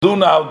Do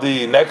now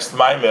the next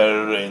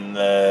mimer in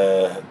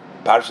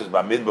Parshas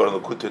Bamidbar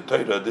L'Kutei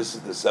Torah. This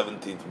is the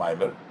 17th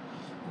mimer.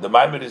 The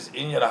mimer is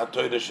Inyan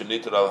HaTorah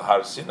Shenitra Al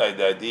Har Sinai.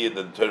 The idea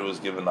that the Torah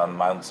was given on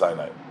Mount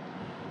Sinai.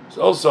 It's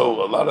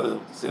also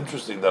it's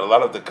interesting that a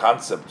lot of the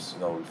concepts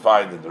we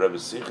find in the Rebbe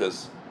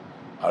Sichos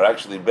are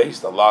actually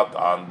based a lot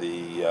on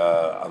the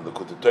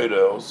Kutei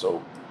Torah.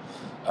 Also,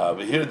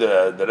 but here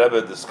the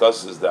Rebbe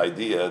discusses the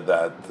idea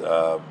that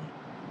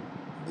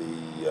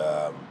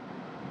the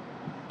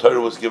Torah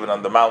was given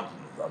on the mountain,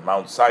 on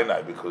Mount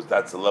Sinai, because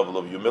that's a level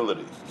of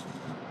humility.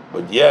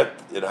 But yet,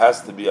 it has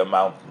to be a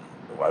mountain.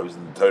 Why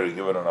wasn't the Torah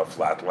given on a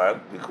flat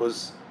land?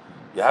 Because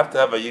you have to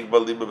have a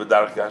Yigbal Liba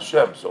B'Darkei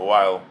Hashem. So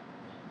while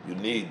you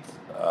need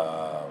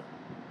to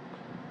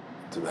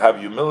have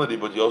humility,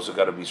 but you also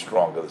got to be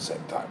strong at the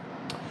same time.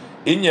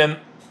 Inyan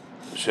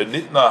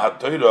Shenitna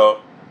HaTorah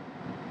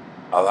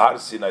Al Har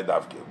Sinai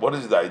Davke. What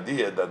is the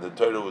idea that the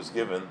Torah was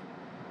given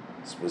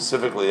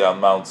specifically on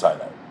Mount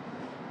Sinai?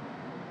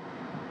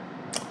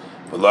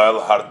 Those are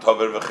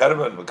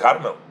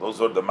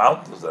the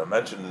mountains that are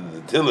mentioned in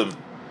the Tilim,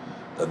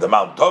 that the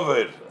Mount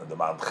Tover, and the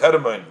Mount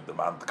Hermon, the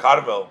Mount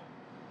Carmel.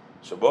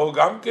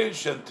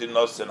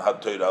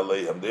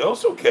 They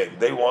also came.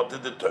 They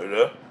wanted the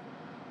Torah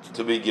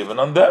to be given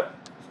on them.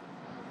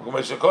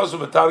 Over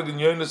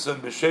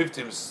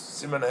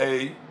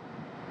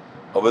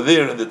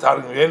there in the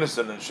Targum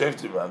Yonasan and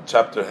Sheftim on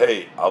chapter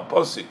Hey Al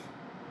Posik,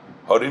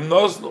 Harim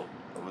Nozlo.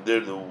 Over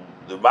there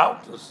the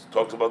mountains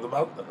talks about the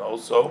mountain, and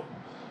also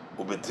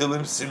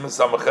Ubetilim Siman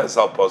Samaches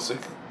Al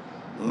Posik.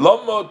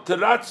 Lomo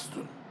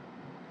Teratztun.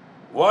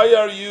 Why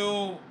are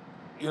you,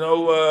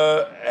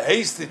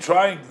 hasty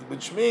trying?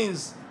 Which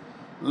means,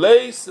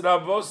 Leis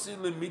Ravosi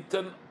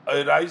Limitan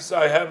Eiraisa.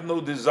 I have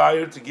no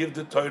desire to give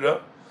the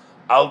Torah.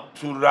 Al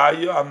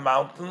Turaya on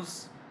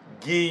mountains.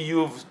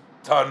 Giyuv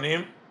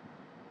Tanim.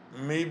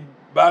 Mi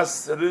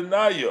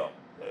Basrinayo.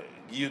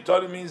 Giyuv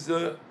Tanim means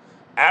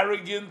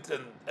arrogant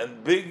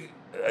and big.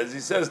 As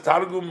he says,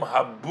 Targum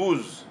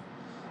Habuz.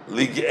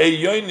 Ligei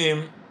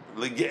Yonim.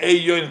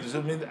 Does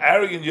it mean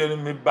arrogant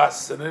Yonim? Mi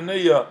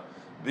Basrinayo.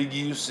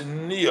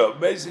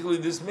 Basically,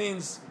 this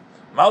means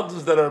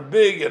mountains that are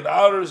big and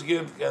others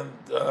and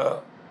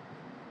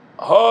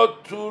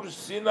Hatur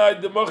Sinai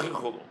de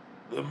Mochichulu.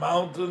 The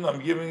mountain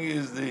I'm giving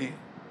is the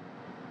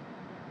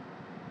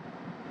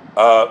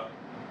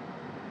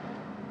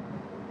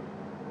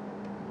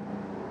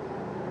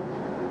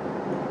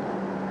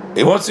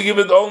he wants to give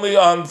it only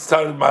on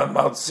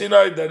Mount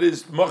Sinai, that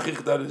is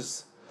Mochich, that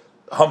is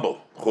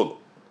humble. Chulu.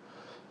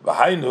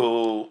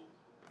 V'hainu.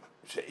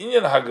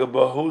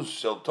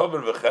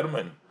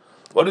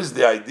 What is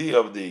the idea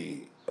of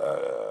the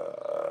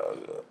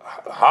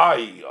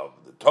high of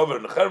the Tover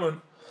and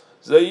Chermon?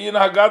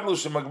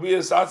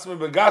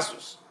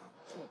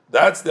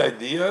 That's the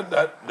idea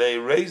that they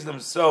raise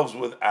themselves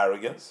with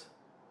arrogance.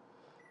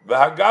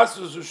 And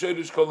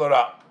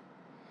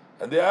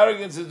the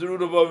arrogance is the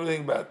root of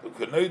everything bad. The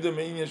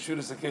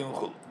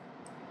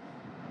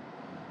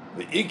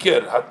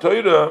Iker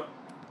HaTorah,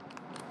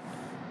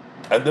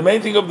 and the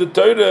main thing of the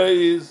Torah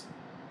is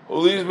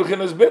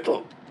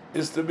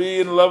is to be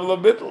in the level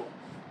of bittul.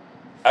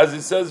 As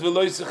it says,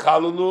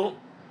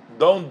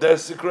 don't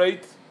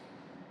desecrate.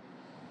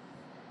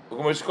 And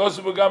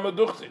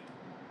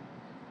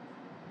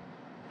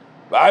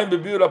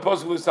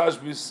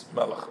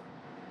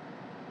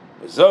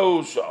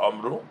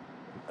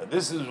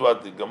this is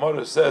what the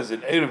Gemara says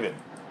in Eruvin,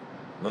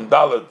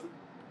 Nundalad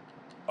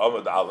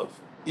Amud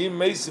Aleph,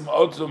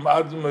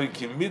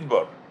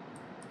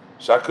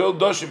 Shakil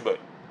Doshim.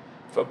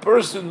 If a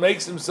person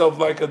makes himself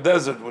like a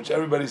desert, which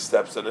everybody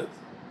steps in it,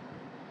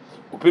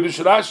 Upirush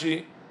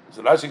Rashi,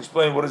 so Rashi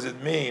explained what does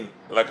it mean,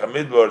 like a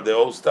midbar, they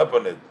all step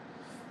on it.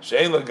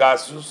 Shein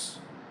Lagasus,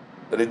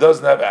 that he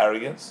doesn't have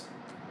arrogance.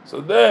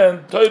 So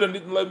then, Torah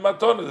Nitn Lev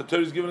Matana, the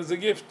Torah is given as a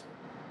gift.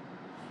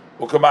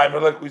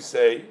 Ukamaymer, like we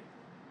say,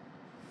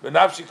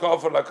 Benafshi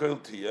Kofar Lakoil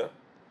Tia,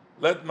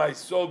 let my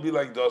soul be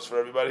like dust for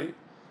everybody.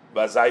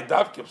 Bazai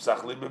Davkib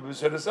Sachli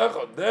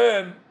Bebeseresecha.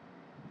 Then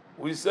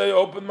we say,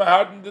 open my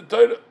heart in the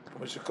Torah.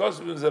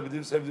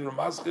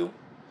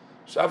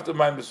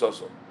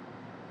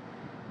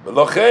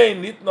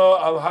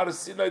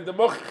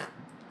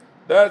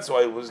 That's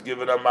why it was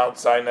given on Mount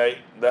Sinai,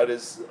 that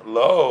is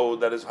low,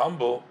 that is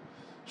humble.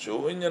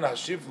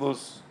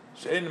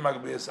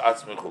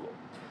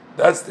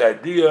 That's the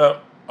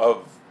idea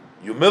of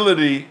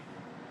humility,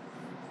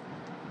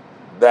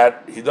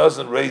 that he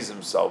doesn't raise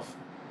himself.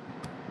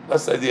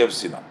 That's the idea of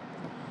Sinai.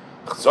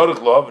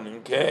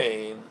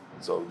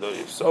 So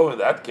if so, in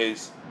that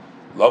case,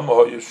 so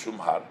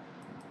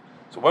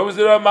why was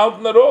there a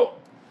mountain at all?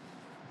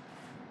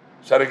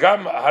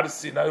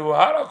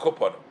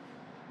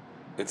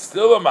 It's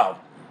still a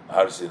mountain.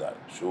 Har Sinai.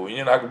 It's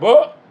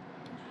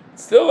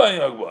still a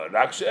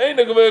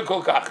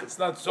Agba. It's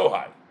not so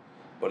high,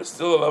 but it's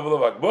still a level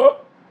of Agba.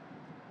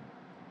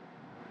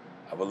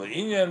 But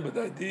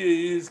the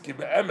idea is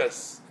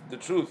the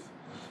truth.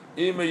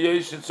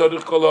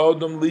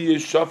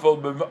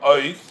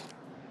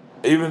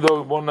 Even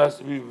though one has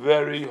to be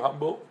very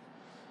humble,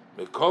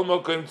 Mekol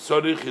mokem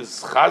tzorich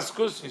is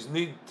chaskus. You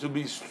need to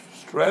be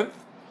strength.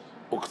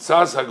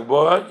 Uktzas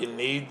hagboa. You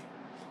need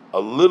a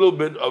little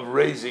bit of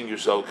raising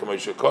yourself. Kamei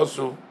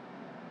shekosu.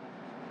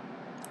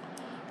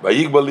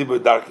 Vayigba libo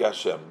darkei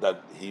Hashem.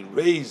 That he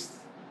raised,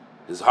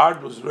 his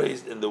heart was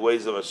raised in the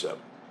ways of Hashem.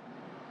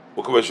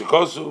 Ukamei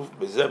shekosu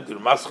bezem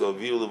tirmaschel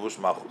viu levush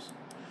malchus.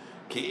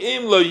 Ki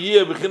im lo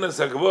yeh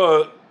b'chinas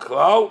hagboa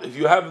klal. If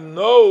you have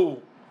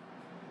no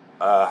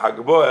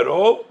hagboa at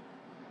all,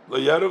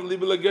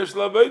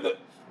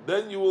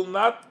 then you will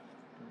not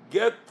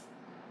get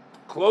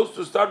close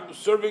to start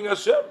serving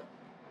Hashem.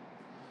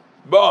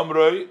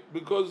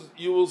 Because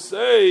you will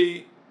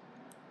say,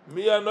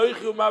 who am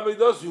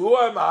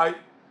I?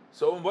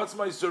 So what's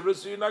my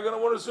service? So you're not going to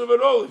want to serve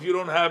at all if you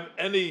don't have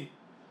any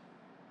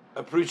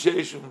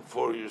appreciation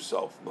for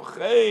yourself. You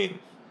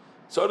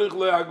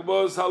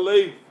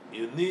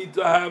need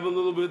to have a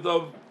little bit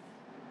of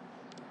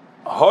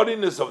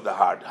haughtiness of the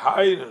heart,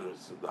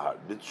 highness of the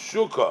heart,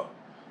 bitshuka,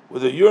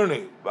 with a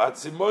yearning, and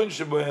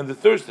the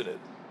thirst in it.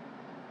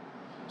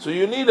 So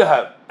you need to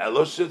have,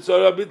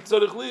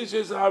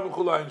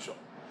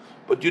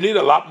 but you need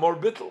a lot more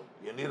bittul.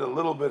 You need a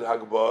little bit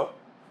hagbah,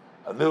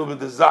 a little bit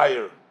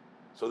desire,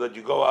 so that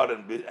you go out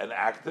and be and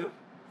active.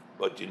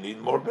 But you need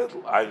more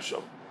bittul.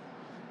 Einshom.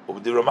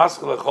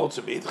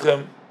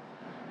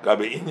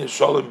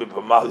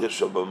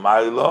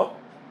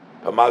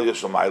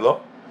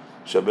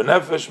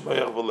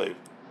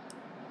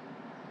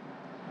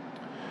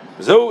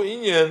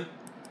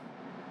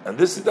 And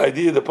this is the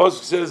idea. The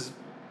pasuk says,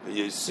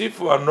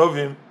 "Yesifu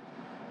anovim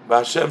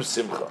b'Hashem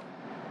simcha,"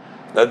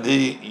 that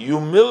the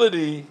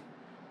humility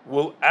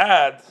will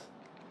add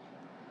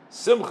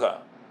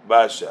simcha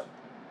b'Hashem.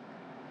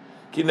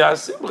 Ki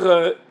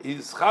simcha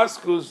is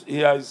chaskus,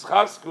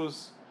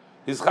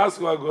 his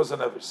chaskus agos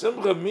hanefesh.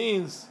 Simcha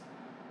means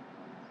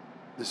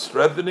the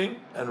strengthening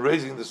and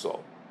raising the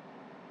soul.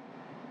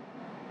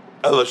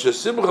 Ela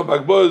shesimcha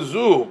b'agbo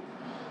zu.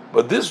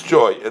 But this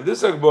joy and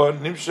this agbon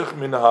nimshach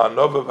min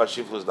ha'anova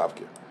v'ashiflus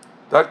davke.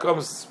 That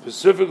comes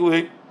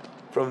specifically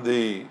from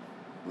the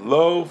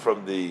low,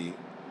 from the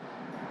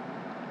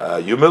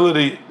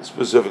humility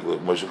specifically.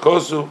 Moshe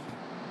Kosu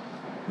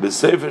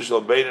b'sefer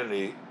shel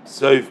beinani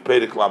seif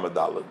peirik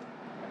lamadalad.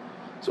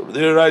 So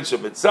there writes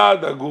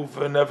shemitzad aguf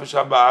nefesh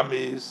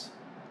ha'ba'amis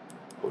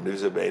univ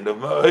zebein of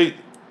ma'id.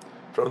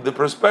 From the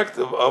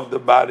perspective of the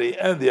body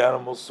and the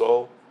animal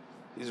soul,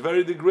 he's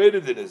very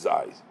degraded in his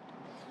eyes.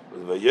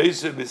 But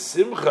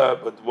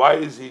why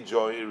is he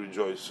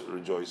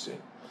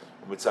rejoicing?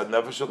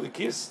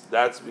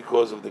 That's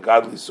because of the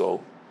godly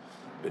soul.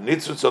 And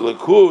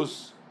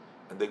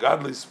the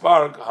godly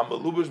spark,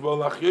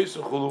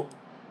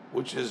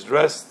 which is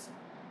dressed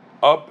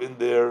up in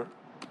there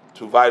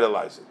to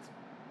vitalize it.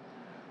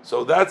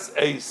 So that's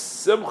a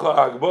simcha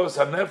agbos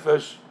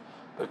hanefesh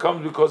that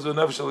comes because of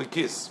the nefesh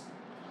alikis.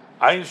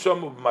 Ein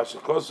shom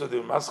b'mashakosa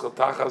de maschal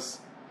tachas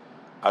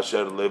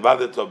asher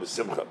levadeto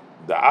b'simcha.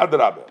 The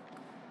adrabe.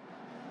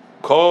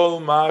 Kol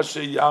ma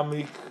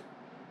sheyamik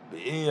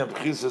b'inyan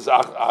b'chisas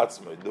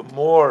atzmei. The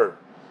more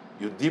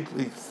you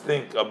deeply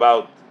think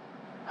about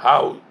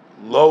how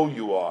low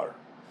you are,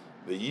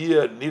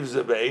 v'yiyah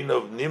nivze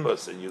be'einav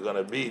nimas, and you're going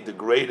to be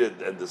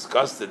degraded and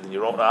disgusted in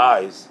your own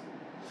eyes.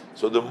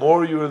 So the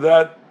more you're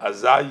that,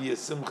 azayih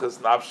simchas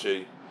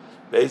nafshei.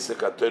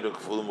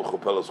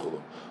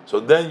 So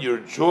then your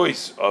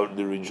rejoice of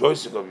the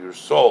rejoicing of your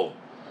soul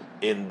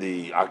in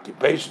the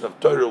occupation of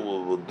Torah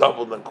will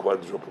double and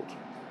quadruple.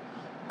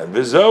 And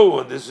vizo,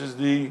 and this is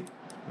the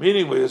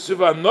meaning where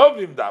Yosifa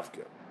Novim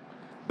Dafke,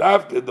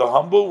 the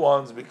humble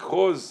ones,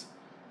 because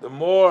the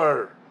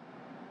more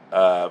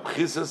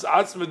Chisas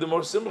Atzme, the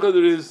more Simcha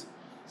there is.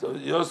 So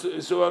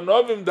Yosifa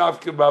Novim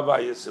Dafke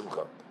Bavaya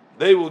Simcha.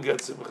 They will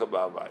get Simcha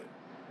Bavaya.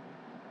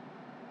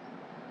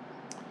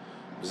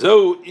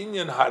 So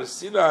Inyan Har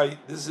Sinai,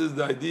 this is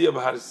the idea of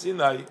Har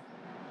Sinai,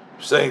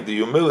 saying the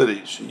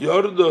humility.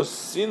 Yordo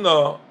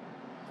Sina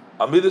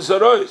Amidas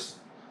Arois.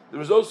 There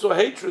is also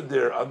hatred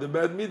there on the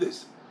bad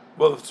midas.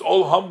 Well, if it's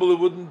all humble,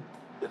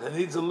 it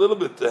needs a little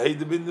bit to hate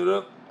the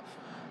bindura.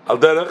 Al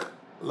derech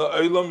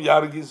la'olam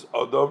yargiz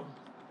adam.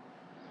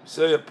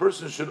 Say a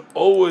person should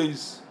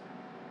always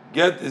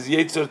get his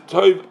yetzer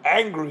tov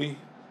angry.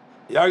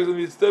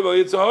 Yargiz yetzer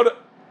tov yetzer hara.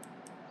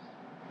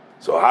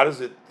 So how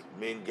does it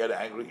mean get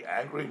angry?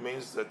 Angry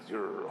means that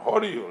you're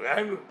haughty, you're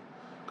angry.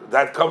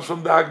 That comes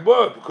from the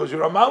Hagbah, because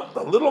you're a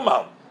mountain, a little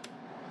mountain.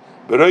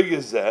 Beroig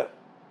is that.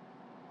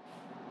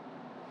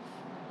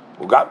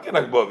 וגם כן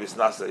הגבוה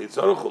ויסנסה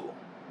יצורך לו.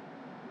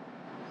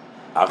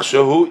 אך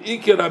שהוא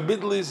עיקר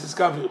הביטליס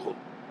יסקף יכול.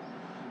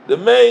 The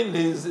main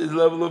is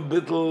level of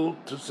bittul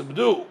to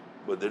subdue,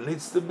 but there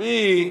needs to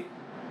be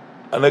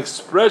an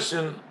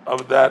expression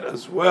of that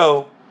as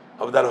well,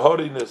 of that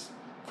haughtiness.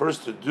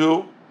 First to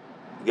do,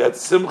 get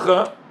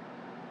simcha,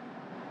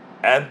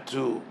 and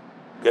to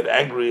get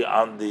angry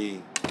on the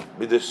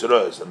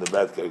midashros and the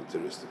bad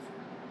characteristic.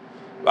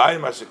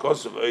 V'ayim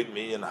hashekosov oid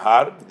mi'yin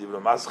har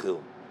b'divra maschil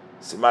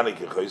Simani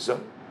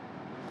kechoisam.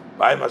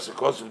 V'ayim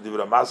hashekosov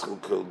b'divra maschil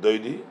kol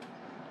doidi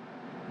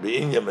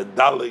Beinya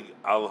medalig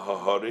al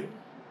haharim.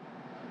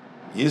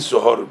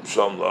 Yisro harim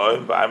shom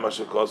loim. V'ayma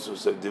shekosu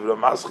sev divra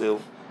maschil.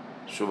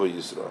 Shuva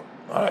Yisro.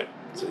 All right.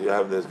 So you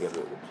have this.